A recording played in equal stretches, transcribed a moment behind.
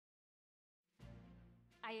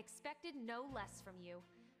I expected no less from you.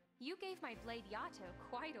 You gave my blade Yato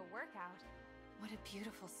quite a workout. What a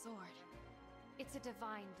beautiful sword. It's a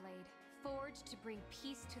divine blade, forged to bring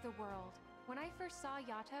peace to the world. When I first saw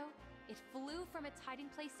Yato, it flew from its hiding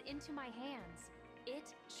place into my hands.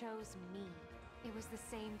 It chose me. It was the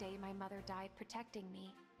same day my mother died protecting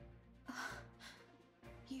me.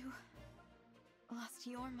 You lost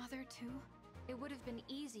your mother too? It would have been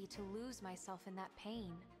easy to lose myself in that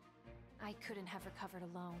pain. I couldn't have recovered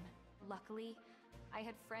alone. Luckily, I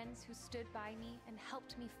had friends who stood by me and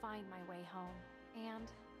helped me find my way home. And,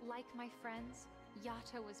 like my friends,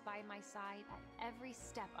 Yato was by my side at every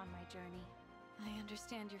step on my journey. I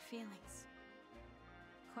understand your feelings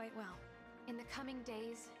quite well. In the coming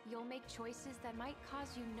days, you'll make choices that might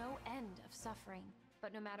cause you no end of suffering.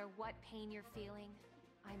 But no matter what pain you're feeling,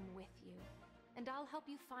 I'm with you. And I'll help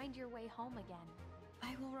you find your way home again.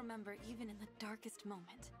 I will remember even in the darkest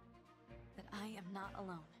moment that I am not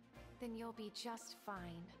alone. Then you'll be just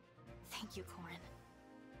fine. Thank you, Corin,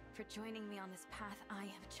 for joining me on this path I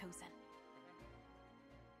have chosen.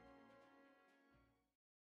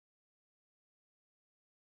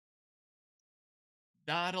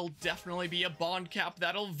 That'll definitely be a bond cap.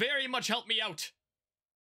 That'll very much help me out.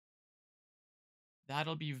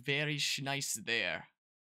 That'll be very nice there.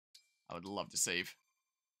 I would love to save.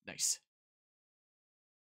 Nice.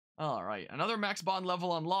 Alright, another max bond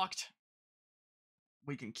level unlocked.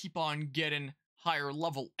 We can keep on getting higher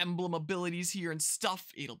level emblem abilities here and stuff.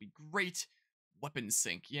 It'll be great. Weapon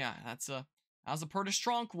sync. Yeah, that's a pretty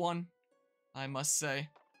strong one, I must say.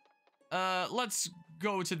 Let's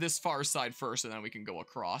go to this far side first, and then we can go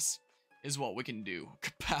across, is what we can do.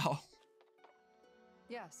 Kapow.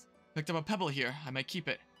 Yes. Picked up a pebble here. I might keep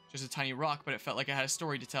it. Just a tiny rock, but it felt like I had a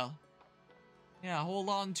story to tell. Yeah, hold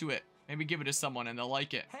on to it. Maybe give it to someone and they'll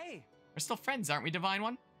like it. Hey! We're still friends, aren't we, Divine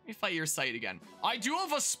One? Let me fight your sight again. I do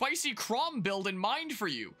have a spicy Crom build in mind for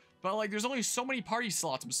you, but like, there's only so many party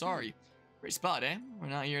slots, I'm sorry. Great spot, eh? We're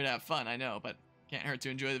not here to have fun, I know, but can't hurt to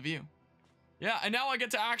enjoy the view. Yeah, and now I get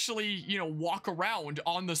to actually, you know, walk around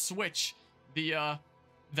on the Switch,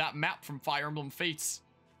 that map from Fire Emblem Fates,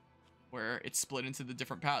 where it's split into the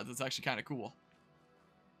different paths. It's actually kind of cool.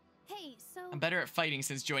 Hey, so... I'm better at fighting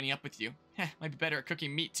since joining up with you. Heh, might be better at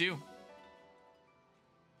cooking meat, too.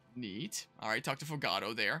 Neat. Alright, talk to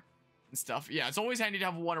Fogado there and stuff. Yeah, it's always handy to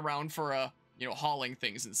have one around for, you know, hauling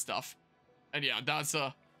things and stuff. And yeah, that's,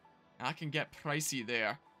 I can get pricey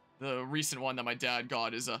there. The recent one that my dad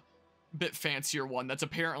got is a bit fancier one that's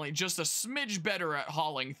apparently just a smidge better at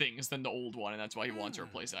hauling things than the old one, and that's why he wants to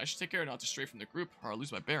replace it. I should take care not to stray from the group, or I'll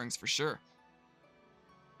lose my bearings for sure.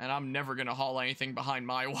 And I'm never gonna haul anything behind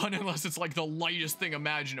my one unless it's like the lightest thing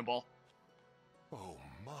imaginable. Oh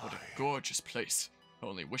my. What a gorgeous place. I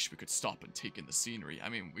only wish we could stop and take in the scenery. I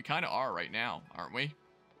mean, we kind of are right now, aren't we?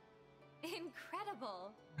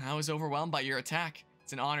 Incredible. I was overwhelmed by your attack.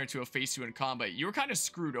 It's an honor to have faced you in combat. You were kind of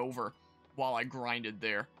screwed over while I grinded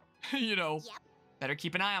there. You know. Yep. Better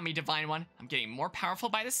keep an eye on me, Divine One. I'm getting more powerful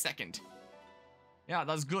by the second. Yeah,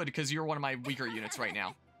 that's good, because you're one of my weaker units right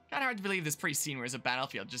now. Kinda hard to believe this pretty scenery was a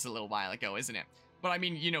battlefield just a little while ago, isn't it? But I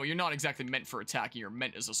mean, you know, you're not exactly meant for attacking. You're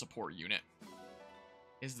meant as a support unit.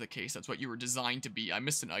 Is the case. That's what you were designed to be. I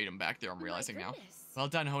missed an item back there, I'm realizing now. Well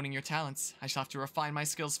done honing your talents. I shall have to refine my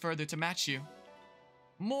skills further to match you.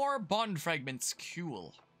 More bond fragments.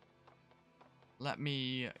 Cool. Let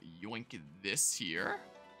me yoink this here.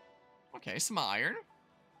 Okay, some iron.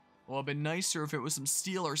 Well, it'd been nicer if it was some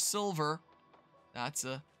steel or silver. That's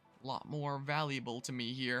a lot more valuable to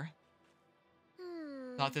me here.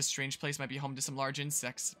 Thought this strange place might be home to some large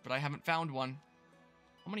insects, but I haven't found one.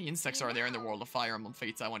 How many insects are there in the world of Fire Emblem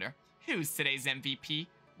Fates, I wonder? Who's today's MVP?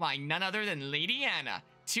 Why, none other than Lady Anna.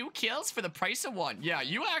 2 kills for the price of 1. Yeah,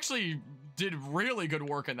 you actually did really good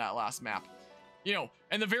work in that last map. You know,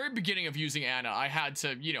 in the very beginning of using Anna, I had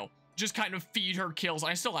to, you know, just kind of feed her kills.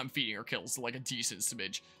 I still am feeding her kills, like a decent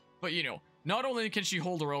smidge. But, you know, not only can she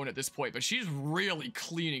hold her own at this point, but she's really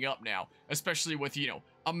cleaning up now. Especially with, you know,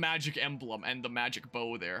 a magic emblem and the magic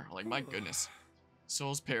bow there. Like, my goodness.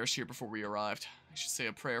 Souls perished here before we arrived. I should say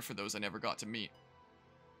a prayer for those I never got to meet.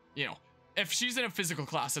 You know, if she's in a physical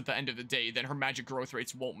class at the end of the day, then her magic growth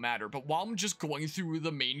rates won't matter. But while I'm just going through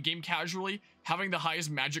the main game casually, having the highest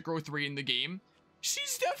magic growth rate in the game,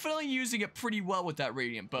 she's definitely using it pretty well with that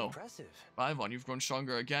radiant bow. Impressive. Bivon, you've grown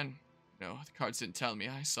stronger again. No, the cards didn't tell me.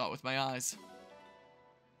 I saw it with my eyes.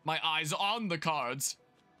 My eyes on the cards.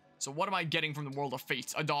 So what am I getting from the world of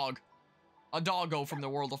Fates? A dog. A doggo from the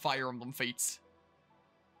world of Fire Emblem Fates.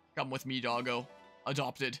 Come with me, doggo.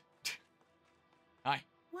 Adopted. Hi.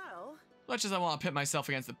 Well... Much as I want to pit myself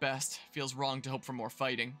against the best, feels wrong to hope for more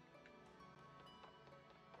fighting.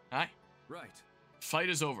 Aye. Right. Fight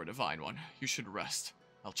is over, Divine One. You should rest.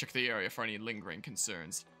 I'll check the area for any lingering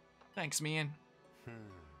concerns. Thanks, Mian.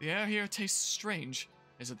 The air here tastes strange.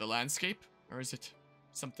 Is it the landscape, or is it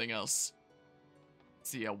something else?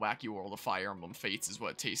 It's the wacky world of Fire Emblem Fates is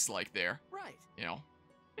what it tastes like there. Right. You know,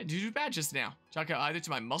 hey, did you do bad just now? Chalk out either to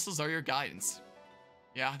my muscles or your guidance.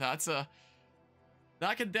 Yeah, that's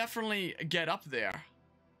that could definitely get up there.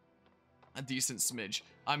 A decent smidge.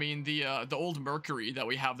 I mean, the old Mercury that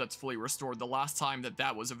we have that's fully restored, the last time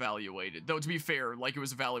that was evaluated, though to be fair, like it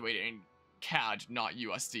was evaluated in CAD, not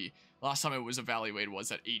USD. Last time it was evaluated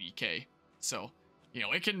was at 80k. So, you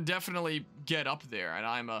know, it can definitely get up there, and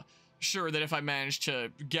I'm sure that if I manage to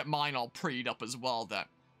get mine all prettied up as well, that,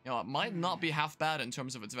 you know, it might not be half bad in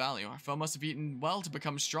terms of its value. Our foe must have eaten well to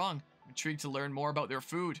become strong. I'm intrigued to learn more about their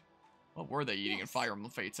food. What were they eating in Fire Emblem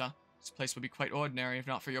Fates, huh? This place would be quite ordinary if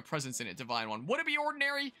not for your presence in it, Divine One. Would it be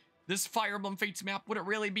ordinary? This Fire Emblem Fates map, would it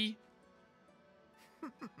really be?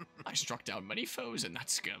 I struck down many foes in that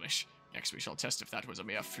skirmish. Next we shall test if that was a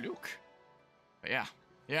mere fluke. But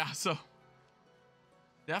yeah, so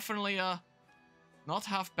definitely not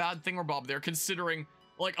half bad thingamabob there, considering,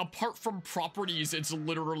 like, apart from properties, it's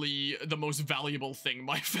literally the most valuable thing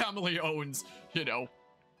my family owns, you know,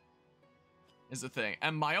 is the thing.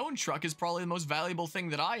 And my own truck is probably the most valuable thing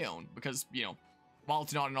that I own, because, you know, while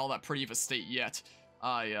it's not in all that pretty of a state yet,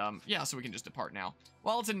 yeah, so we can just depart now.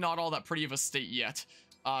 While it's in not all that pretty of a state yet,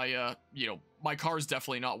 you know, my car is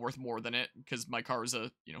definitely not worth more than it, because my car is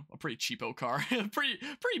a, you know, a pretty cheapo car. pretty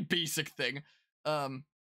basic thing.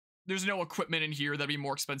 There's no equipment in here that'd be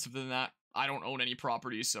more expensive than that. I don't own any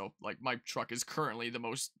property, so, like, my truck is currently the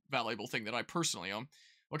most valuable thing that I personally own.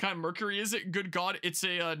 What kind of Mercury is it? Good God, it's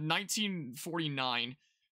a 1949.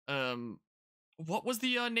 What was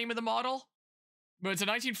the name of the model? But it's a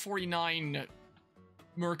 1949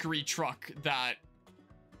 Mercury truck that,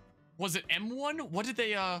 was it M1? What did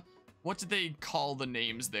they call the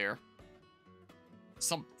names there?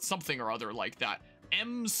 Something or other like that.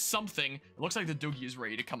 M something. It looks like the Doogie is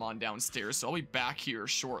ready to come on downstairs, so I'll be back here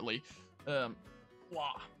shortly.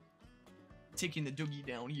 Wow. Taking the Doogie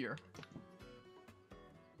down here.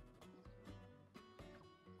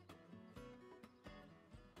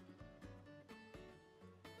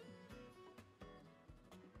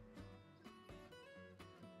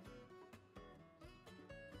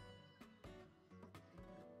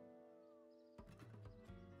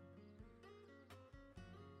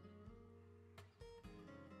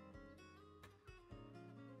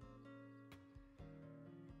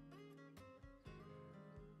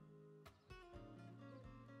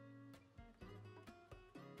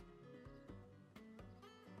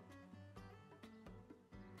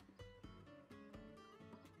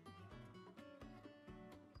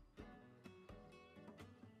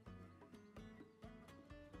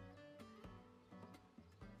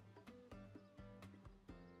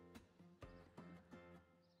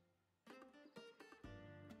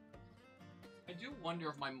 I do wonder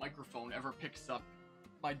if my microphone ever picks up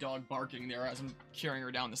my dog barking there as I'm carrying her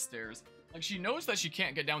down the stairs. Like, she knows that she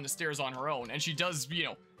can't get down the stairs on her own, and she does, you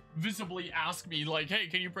know, visibly ask me, like, hey,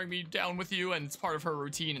 can you bring me down with you? And it's part of her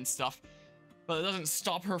routine and stuff. But it doesn't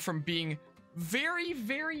stop her from being very,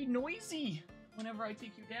 very noisy whenever I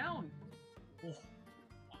take you down. Oh.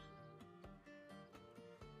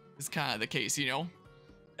 It's kind of the case, you know?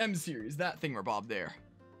 M-Series, that thingamabob there.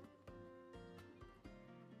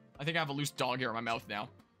 I think I have a loose dog hair in my mouth now.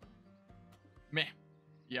 Meh.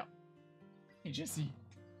 Yep. Hey, Jesse.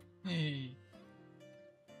 Hey.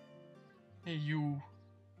 Hey, you.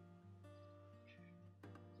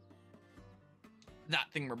 That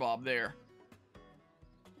thingamabob there.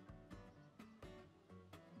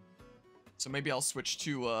 So maybe I'll switch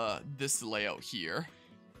to this layout here.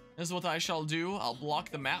 This is what I shall do. I'll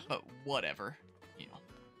block the map, but whatever. You know.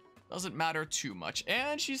 Doesn't matter too much.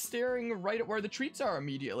 And she's staring right at where the treats are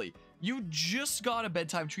immediately. You just got a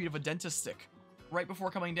bedtime treat of a dentist stick right before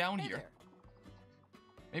coming down here. There.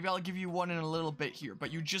 Maybe I'll give you one in a little bit here,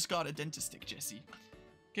 but you just got a dentist stick, Jesse.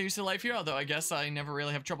 Get used to life here, although I guess I never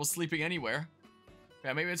really have trouble sleeping anywhere.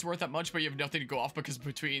 Yeah, maybe it's worth that much, but you have nothing to go off because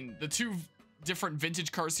between the two different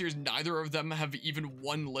vintage car series, neither of them have even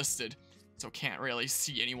one listed. So can't really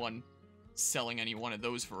see anyone selling any one of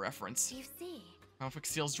those for reference. You see. Conflict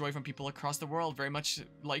steals joy from people across the world. Very much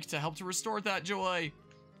like to help to restore that joy.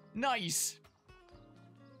 Nice.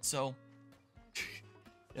 So,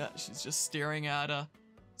 yeah, she's just staring at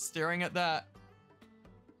that.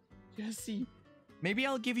 Jesse, maybe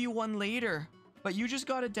I'll give you one later, but you just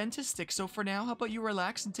got a dentist stick, so for now, how about you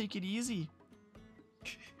relax and take it easy?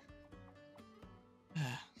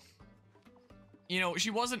 you know, she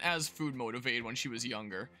wasn't as food motivated when she was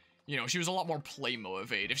younger. You know, she was a lot more play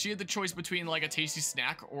motivated. If she had the choice between like a tasty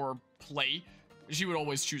snack or play, she would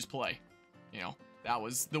always choose play. You know, that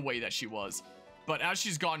was the way that she was. But as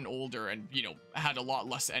she's gotten older and, you know, had a lot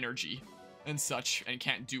less energy and such and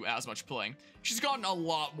can't do as much playing, she's gotten a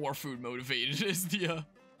lot more food motivated is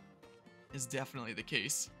definitely the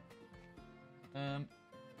case. Do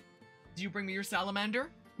you bring me your salamander?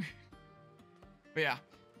 But yeah,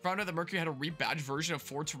 found out that Mercury had a rebadged version of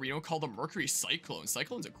Ford Torino called the Mercury Cyclone.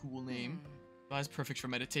 Cyclone's a cool name. That's perfect for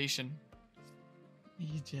meditation.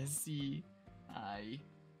 Hey, Jesse. Hi.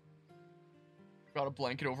 Got a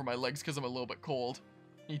blanket over my legs because I'm a little bit cold.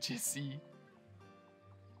 Hey, Jesse.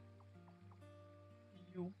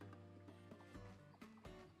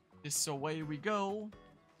 This away we go.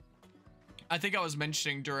 I think I was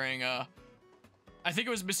mentioning during, I think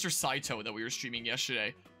it was Mr. Saito that we were streaming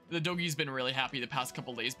yesterday. The doggy's been really happy the past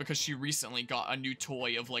couple days because she recently got a new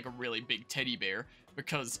toy of like a really big teddy bear,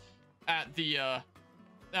 because at the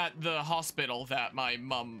hospital that my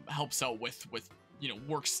mom helps out with, you know,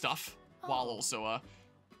 work stuff while also,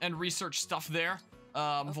 and research stuff there.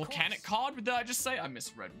 Volcanic cod, did I just say? I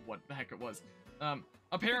misread what the heck it was.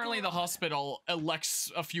 Apparently the hospital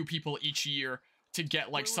elects a few people each year to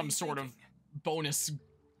get like some sort of bonus,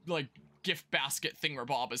 like, gift basket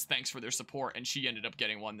thingamabob as thanks for their support, and she ended up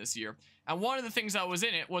getting one this year. And one of the things that was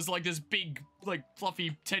in it was like this big, like,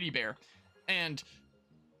 fluffy teddy bear. And,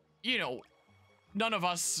 you know, none of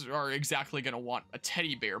us are exactly gonna want a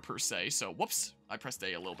teddy bear per se, so whoops, I pressed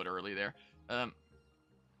A little bit early there.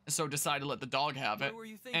 So decided to let the dog have it.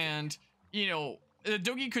 And, you know, the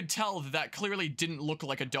doggy could tell that clearly didn't look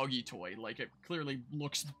like a doggy toy. Like, it clearly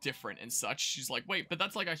looks different and such. She's like, wait, but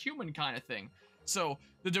that's like a human kind of thing. So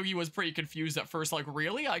the doggy was pretty confused at first, like,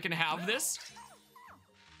 really? I can have this?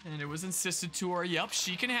 And it was insisted to her, yep,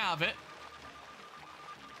 she can have it.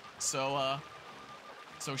 So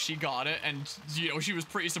she got it, and, you know, she was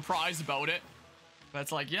pretty surprised about it. But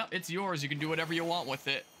it's like, yep, it's yours, you can do whatever you want with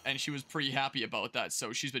it. And she was pretty happy about that,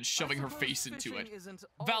 so she's been shoving her face into it.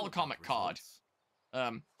 Valacomic cod.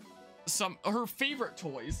 Her favorite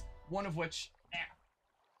toys, one of which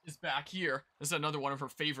is back here. This is another one of her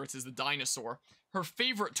favorites, is the dinosaur. Her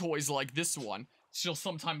favorite toys, like this one, she'll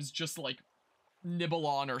sometimes just like nibble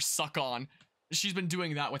on or suck on. She's been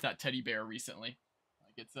doing that with that teddy bear recently.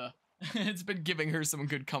 Like, it's it's been giving her some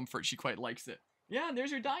good comfort. She quite likes it. Yeah, and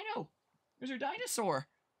there's your dino. There's your dinosaur.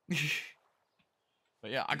 But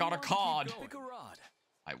yeah, I got a cod. Pick a rod.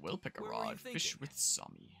 I will pick a rod. Fish with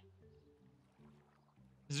Sami.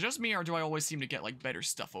 Is it just me, or do I always seem to get like better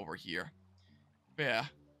stuff over here? But yeah.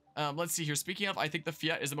 Let's see here. Speaking of, I think the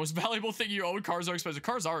Fiat is the most valuable thing you own. Cars are expensive.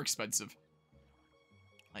 Cars are expensive.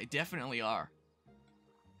 They definitely are.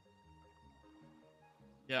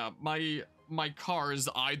 Yeah, my car is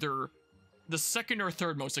either the second or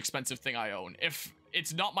third most expensive thing I own. If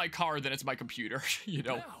it's not my car, then it's my computer, you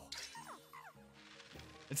know.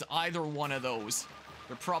 It's either one of those.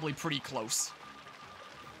 They're probably pretty close,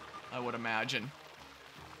 I would imagine.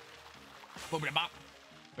 Boop-a-bop.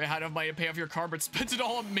 Wait, how do I pay off your car, but spent it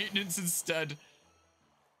all on maintenance instead?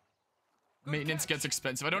 Maintenance gets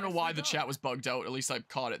expensive. I don't know why the chat was bugged out. At least I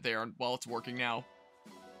caught it there, and well, it's working now.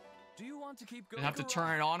 Do you want to keep going? I have to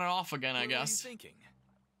turn it on and off again, I guess.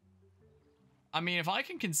 I mean, if I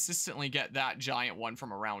can consistently get that giant one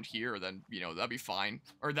from around here, then, you know, that'd be fine.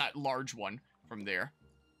 Or that large one from there.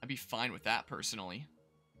 I'd be fine with that, personally.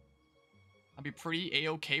 I'd be pretty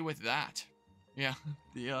A-okay with that. Yeah,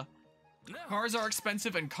 the, cars are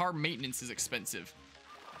expensive and car maintenance is expensive.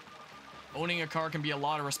 Owning a car can be a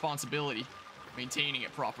lot of responsibility. Maintaining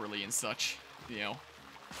it properly and such, you know.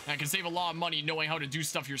 And it can save a lot of money knowing how to do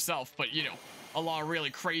stuff yourself, but, you know, a lot of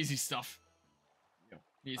really crazy stuff, you know,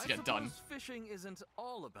 needs to get done. Fishing isn't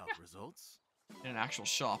all about results. In an actual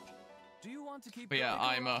shop. Do you want to keep But yeah,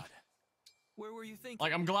 I'm, where were you thinking?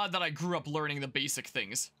 like, I'm glad that I grew up learning the basic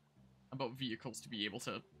things about vehicles to be able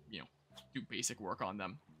to, you know, do basic work on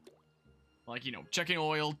them. Like, you know, checking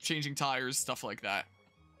oil, changing tires, stuff like that.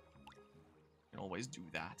 You can always do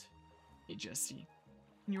that. Hey, Jesse.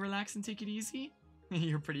 Can you relax and take it easy?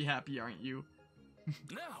 You're pretty happy, aren't you?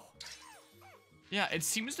 No. Yeah, it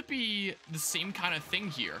seems to be the same kind of thing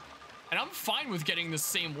here. And I'm fine with getting the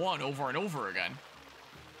same one over and over again.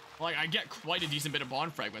 Like, I get quite a decent bit of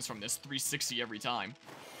bond fragments from this, 360 every time.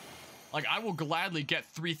 Like, I will gladly get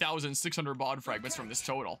 3,600 bond fragments from this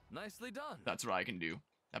total. Nicely done. That's what I can do.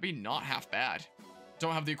 That'd be not half bad.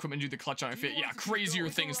 Don't have the equipment to do the clutch on a fit. Yeah, crazier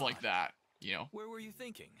things like that, you know. Where were you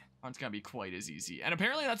thinking? Aren't gonna be quite as easy. And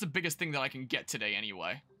apparently that's the biggest thing that I can get today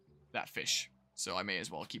anyway. That fish. So I may as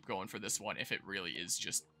well keep going for this one if it really is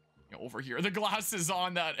just you know, over here. The glasses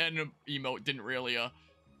on that end emote didn't really,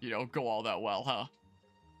 you know, go all that well, huh?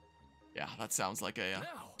 Yeah, that sounds like a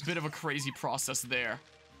bit of a crazy process there.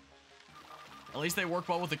 At least they work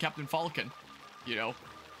well with the Captain Falcon, you know.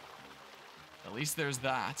 At least there's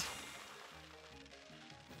that.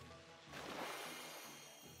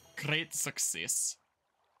 Great success.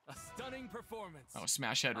 A stunning performance. Oh,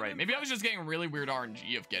 smash head right. Maybe I was just getting really weird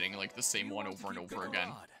RNG of getting like the same one over and over again.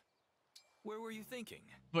 Where were you thinking?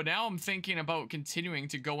 But now I'm thinking about continuing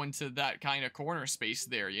to go into that kind of corner space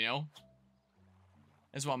there, you know?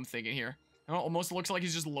 That's what I'm thinking here. It almost looks like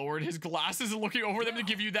he's just lowered his glasses and looking over them to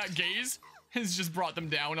give you that gaze. Has just brought them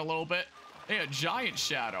down a little bit. Hey, a giant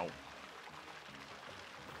shadow.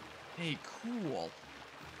 Hey, cool.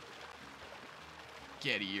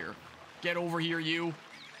 Get here. Get over here, you.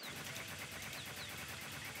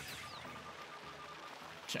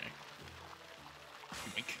 Okay.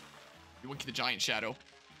 Yoink. Yoink the giant shadow.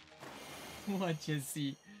 What you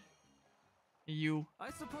see? You.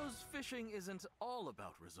 I suppose fishing isn't all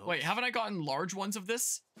about results. Wait, haven't I gotten large ones of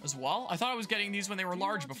this as well? I thought I was getting these when they were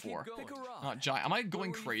large before. Not giant. Am I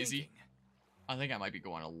going crazy? I think I might be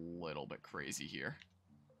going a little bit crazy here.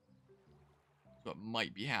 What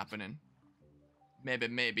might be happening.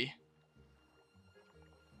 Maybe.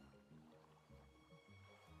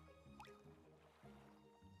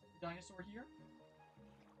 Dinosaur here?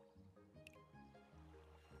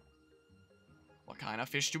 What kind of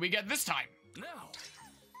fish do we get this time? Now.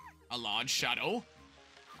 A large shadow.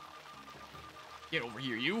 Get over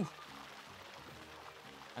here, you.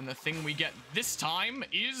 And the thing we get this time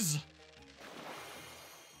is...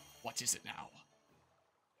 What is it now?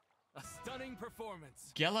 A stunning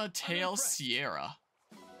performance. Tail Sierra.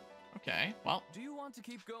 Okay, well. Do you want to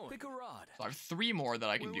keep going? Pick a rod. So I have 3 more that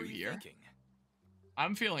I can do here.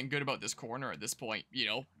 I'm feeling good about this corner at this point, you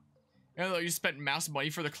know. Even though you spent mass money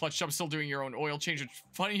for the clutch shop, still doing your own oil change, which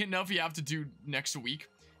funny enough you have to do next week.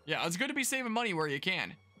 Yeah, it's good to be saving money where you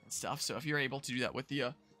can and stuff. So if you're able to do that with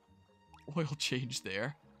the oil change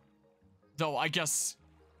there. Though I guess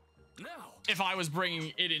now, if I was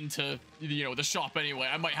bringing it into, you know, the shop anyway,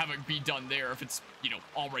 I might have it be done there if it's, you know,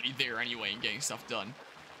 already there anyway and getting stuff done.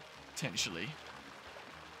 Potentially.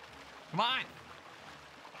 Come on.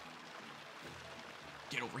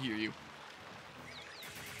 Get over here, you.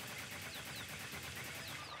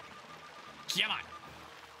 Come on.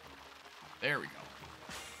 There we go.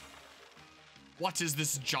 What is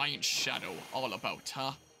this giant shadow all about,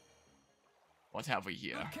 huh? What have we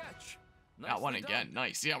here? That one again.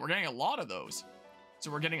 Nice. Yeah, we're getting a lot of those.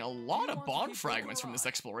 So we're getting a lot of bond fragments from this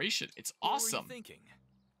exploration. It's awesome.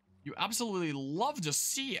 You absolutely love to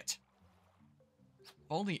see it. If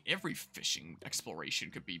only every fishing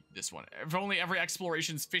exploration could be this one. If only every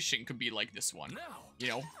exploration's fishing could be like this one. You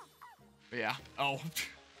know? But yeah. Oh.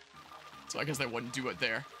 So I guess they wouldn't do it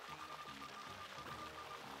there.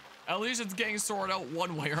 At least it's getting sorted out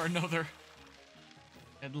one way or another.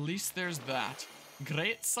 At least there's that.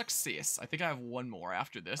 Great success. I think I have one more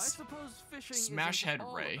after this. I suppose fishing Smash head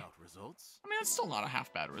ray. Results. I mean, it's still not a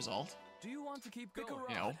half bad result. Do you want to keep going?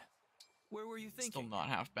 You know, where were you thinking? Still not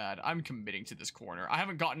half bad. I'm committing to this corner. I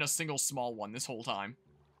haven't gotten a single small one this whole time.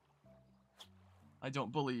 I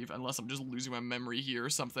don't believe, unless I'm just losing my memory here or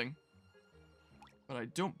something. But I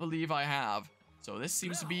don't believe I have. So this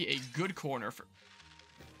seems to be a good corner for...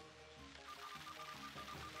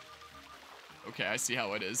 Okay, I see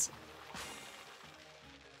how it is.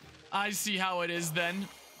 I see how it is then.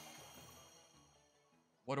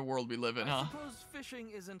 What a world we live in, huh? I suppose fishing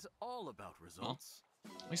isn't all about results.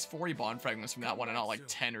 Well, at least 40 bond fragments from that one and not like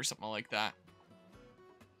 10 or something like that.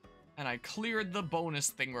 And I cleared the bonus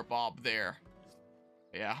thingamabob there.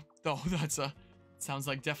 Yeah, though that's a... Sounds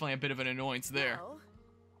like definitely a bit of an annoyance there.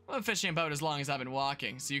 I've been fishing about as long as I've been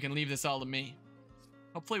walking, so you can leave this all to me.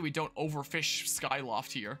 Hopefully we don't overfish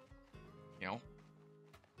Skyloft here. You know?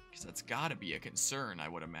 Because that's gotta be a concern, I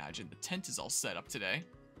would imagine. The tent is all set up today.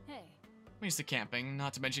 Hey. I'm used to camping,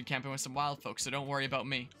 not to mention camping with some wild folks, so don't worry about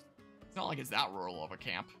me. It's not like it's that rural of a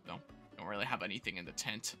camp, though. Don't really have anything in the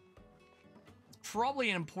tent. Probably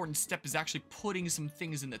an important step is actually putting some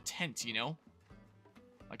things in the tent, you know?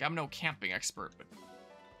 Like, I'm no camping expert, but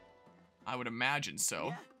I would imagine so.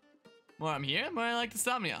 Yeah. The more I'm here, the more I like the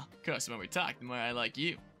Somnia. Because when we talk, the more I like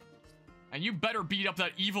you. And you better beat up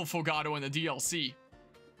that evil Fogato in the DLC.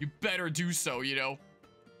 You better do so, you know.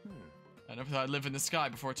 I never thought I'd live in the sky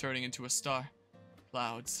before turning into a star.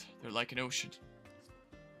 Clouds, they're like an ocean.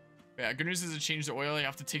 Yeah, good news is it changed the oil. You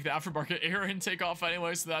have to take the aftermarket air intake off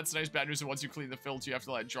anyway, so that's nice. Bad news is once you clean the filter, you have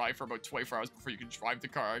to let it dry for about 24 hours before you can drive the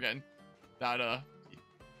car again. That,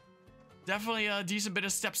 definitely a decent bit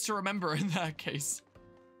of steps to remember in that case.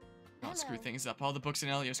 Not screw Hello. things up. All the books in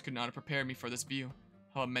Elios could not have prepared me for this view.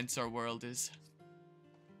 How immense our world is.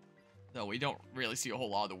 Though we don't really see a whole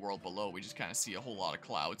lot of the world below. We just kind of see a whole lot of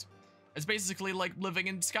clouds. It's basically like living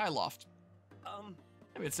in Skyloft.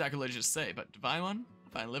 Maybe it's sacrilegious to say, but Divine One,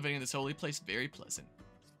 I find living in this holy place very pleasant.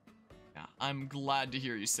 Yeah, I'm glad to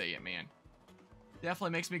hear you say it, man.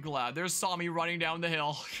 Definitely makes me glad. There's Sami running down the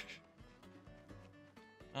hill.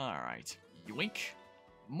 Alright. Yoink.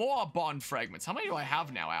 More bond fragments. How many do I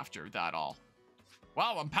have now after that all?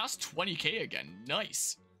 Wow, I'm past 20k again.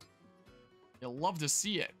 Nice. You'll love to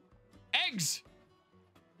see it. Eggs!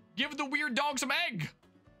 Give the weird dog some egg!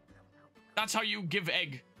 That's how you give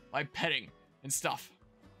egg. By petting and stuff.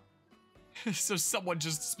 So someone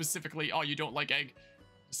just specifically, oh, you don't like egg,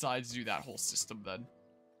 decides to do that whole system then.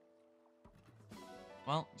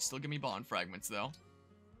 Well, you still give me bond fragments though.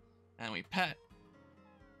 And we pet.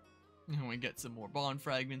 And we get some more bond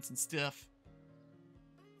fragments and stuff.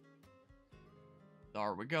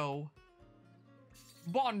 There we go.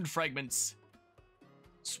 Bond fragments.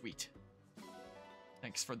 Sweet.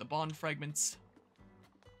 Thanks for the bond fragments.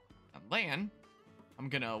 And then, I'm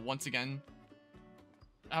gonna once again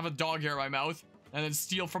have a dog hair in my mouth and then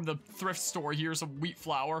steal from the thrift store here some wheat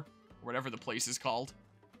flour, or whatever the place is called.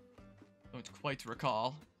 Don't quite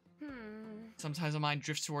recall. Sometimes my mind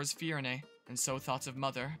drifts towards Fiorne, and so thoughts of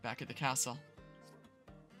Mother back at the castle.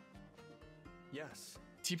 Yes.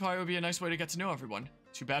 Tea party would be a nice way to get to know everyone.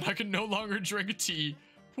 Too bad I can no longer drink tea.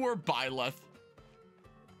 Poor Byleth.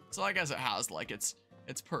 So I guess it has like its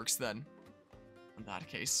perks then. In that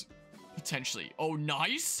case, potentially. Oh,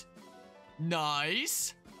 nice.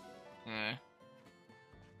 Nice.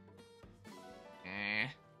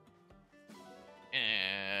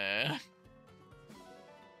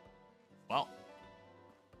 Well,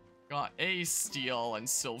 got a steel and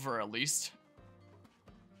silver at least.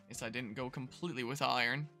 Guess I didn't go completely with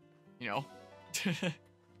iron. You know.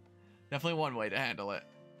 Definitely one way to handle it.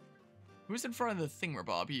 Who's in front of the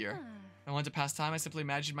thingamabob here? I wanted to pass time. I simply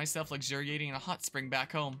imagined myself luxuriating in a hot spring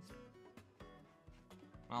back home.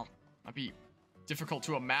 Well, might be difficult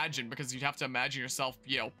to imagine because you'd have to imagine yourself,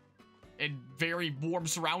 you know, in very warm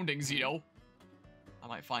surroundings, you know. I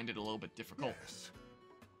might find it a little bit difficult. Yes.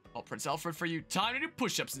 Oh, Prince Alfred, for you, time to do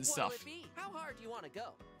push-ups and What'll stuff. it be? How hard do you want to go?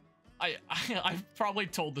 I've probably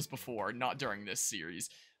told this before, not during this series,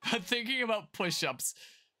 but thinking about push-ups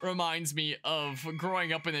reminds me of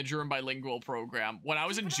growing up in the German bilingual program. When I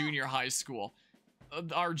was in junior high school,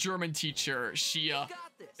 our German teacher, she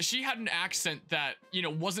had an accent that, you know,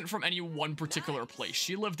 wasn't from any one particular place.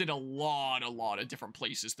 She lived in a lot of different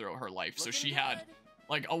places throughout her life. So she had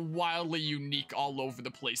like a wildly unique, all over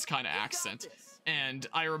the place kind of accent. And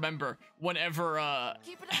I remember whenever,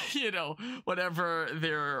 you know, whenever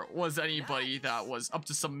there was anybody that was up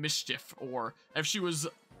to some mischief, or if she was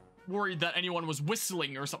worried that anyone was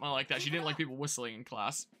whistling or something like that, she didn't like people whistling in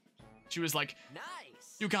class. She was like,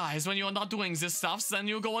 Nice. you guys, when you're not doing this stuff, then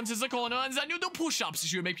you go into the corner and then you do push-ups.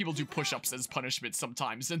 She would make people do push-ups as punishment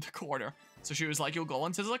sometimes in the corner. So she was like, you'll go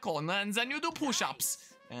into the corner and then you do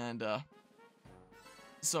push-ups. And,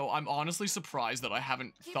 so I'm honestly surprised that I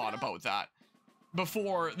haven't thought about that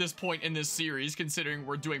before this point in this series, considering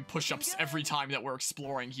we're doing push-ups every time that we're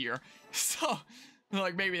exploring here. So,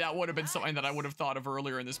 like, maybe that would have been something that I would have thought of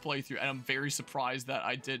earlier in this playthrough, and I'm very surprised that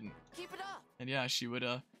I didn't. Keep it up. And yeah, she would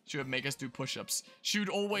make us do push-ups. She would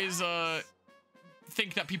always,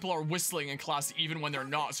 think that people are whistling in class even when they're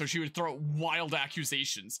not, so she would throw out wild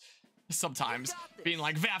accusations sometimes, being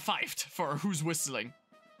like, wer pfeift, for who's whistling.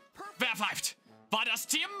 Wer pfeift? War das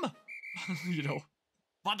Tim? You know,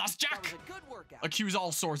 war das That Jack? was a good workout. Accuse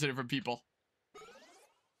all sorts of different people.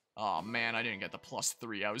 Oh man, I didn't get the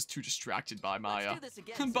 +3. I was too distracted by my Let's do this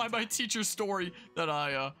again by my sometime. teacher's story that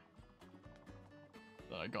I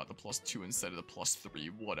got the +2 instead of the +3.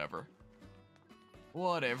 Whatever.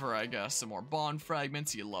 Whatever, I guess. Some more bond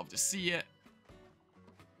fragments. You love to see it.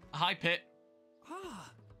 Hi, Pit.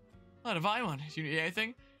 Not if I want. Do you need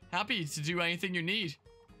anything? Happy to do anything you need.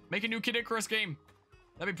 Make a new Kid Icarus game.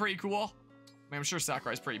 That'd be pretty cool. I mean, I'm sure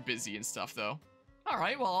Sakurai's pretty busy and stuff, though.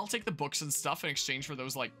 Alright, well, I'll take the books and stuff in exchange for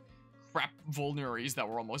those, like, crap vulneraries that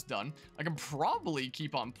were almost done. I can probably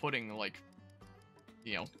keep on putting, like,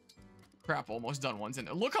 you know, crap almost done ones in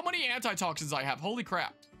there. Look how many antitoxins I have. Holy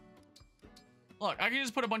crap. Look, I can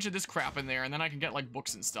just put a bunch of this crap in there, and then I can get, like,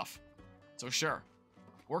 books and stuff. So, sure.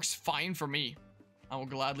 Works fine for me. I will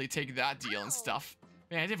gladly take that deal and stuff.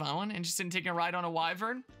 Yeah, Divine One, interested in taking a ride on a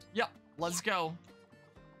wyvern? Yep, let's go.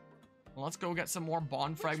 Well, let's go get some more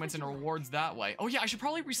bond fragments and rewards that way. Oh yeah, I should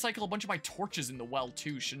probably recycle a bunch of my torches in the well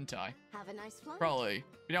too, shouldn't I? Have a nice flight. Probably.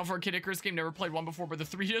 Be down for a Kid Icarus game, never played one before, but the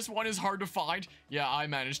 3DS one is hard to find. Yeah, I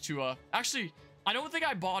managed to, actually, I don't think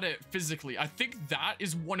I bought it physically. I think that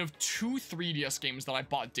is one of 2 3DS games that I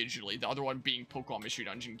bought digitally. The other one being Pokemon Mystery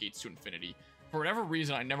Dungeon Gates to Infinity. For whatever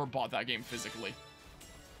reason, I never bought that game physically.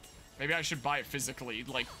 Maybe I should buy it physically,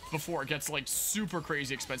 like, before it gets, like, super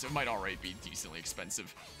crazy expensive. It might already be decently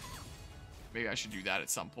expensive. Maybe I should do that at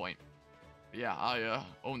some point. But yeah, I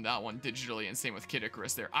own that one digitally, and same with Kid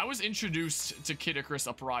Icarus there. I was introduced to Kid Icarus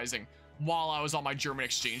Uprising while I was on my German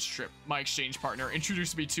exchange trip. My exchange partner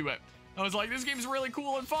introduced me to it. I was like, this game's really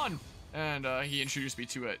cool and fun. And he introduced me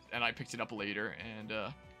to it, and I picked it up later and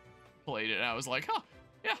played it. And I was like, huh,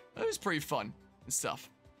 yeah, it was pretty fun and stuff.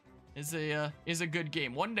 Is a good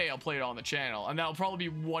game. One day I'll play it on the channel, and that'll probably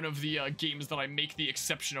be one of the games that I make the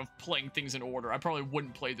exception of playing things in order. I probably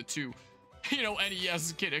wouldn't play the 2, you know,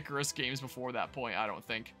 NES Kid Icarus games before that point, I don't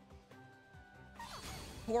think.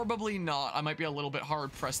 Probably not. I might be a little bit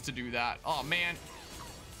hard pressed to do that. Oh man.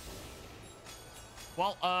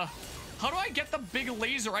 Well, how do I get the big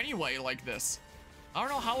laser anyway like this? I don't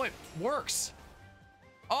know how it works.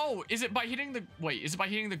 Oh, is it by hitting the, wait, is it by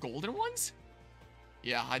hitting the golden ones?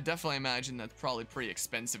 Yeah, I definitely imagine that's probably pretty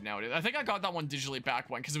expensive nowadays. I think I got that one digitally back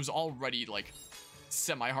when, because it was already, like,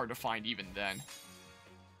 semi-hard to find even then.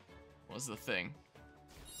 Was the thing.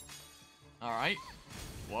 Alright.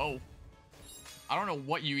 Whoa. I don't know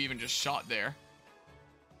what you even just shot there.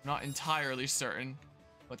 Not entirely certain.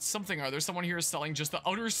 But something or other. Someone here is selling just the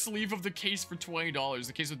outer sleeve of the case for $20.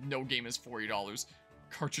 The case with no game is $40.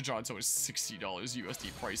 Cartridge on its own is $60 USD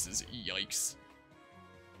prices. Yikes.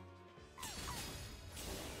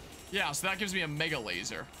 Yeah, so that gives me a mega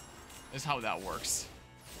laser. Is how that works.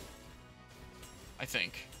 I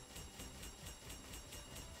think.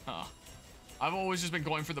 Huh. I've always just been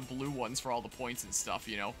going for the blue ones for all the points and stuff,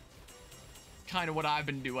 you know. Kind of what I've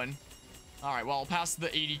been doing. Alright, well, I'll pass the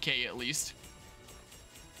 80k at least.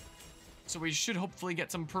 So we should hopefully get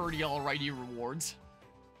some pretty alrighty rewards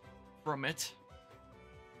from it.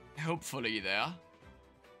 Hopefully there.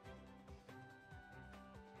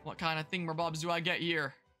 What kind of thingamabobs do I get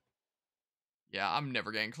here? Yeah, I'm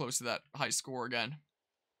never getting close to that high score again.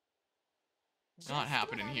 Not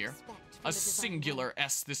happening here. A singular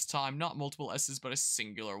S this time, not multiple S's, but a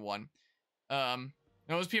singular one.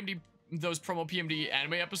 Those promo PMD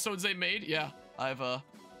anime episodes they made, yeah, I've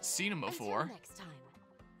seen them before. Next time.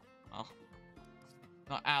 Well,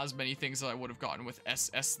 not as many things as I would have gotten with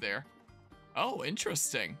SS there. Oh,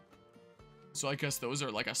 interesting. So I guess those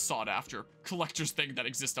are like a sought-after collector's thing that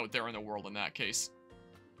exists out there in the world in that case.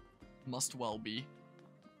 Must well be.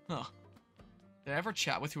 Huh. Did I ever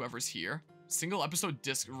chat with whoever's here? Single episode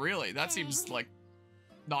disc, really? That seems like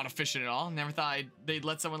not efficient at all. Never thought they'd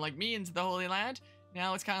let someone like me into the Holy Land.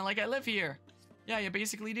 Now it's kind of like I live here. Yeah, you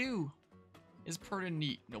basically do. It's pretty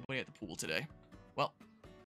neat. Nobody at the pool today. Well,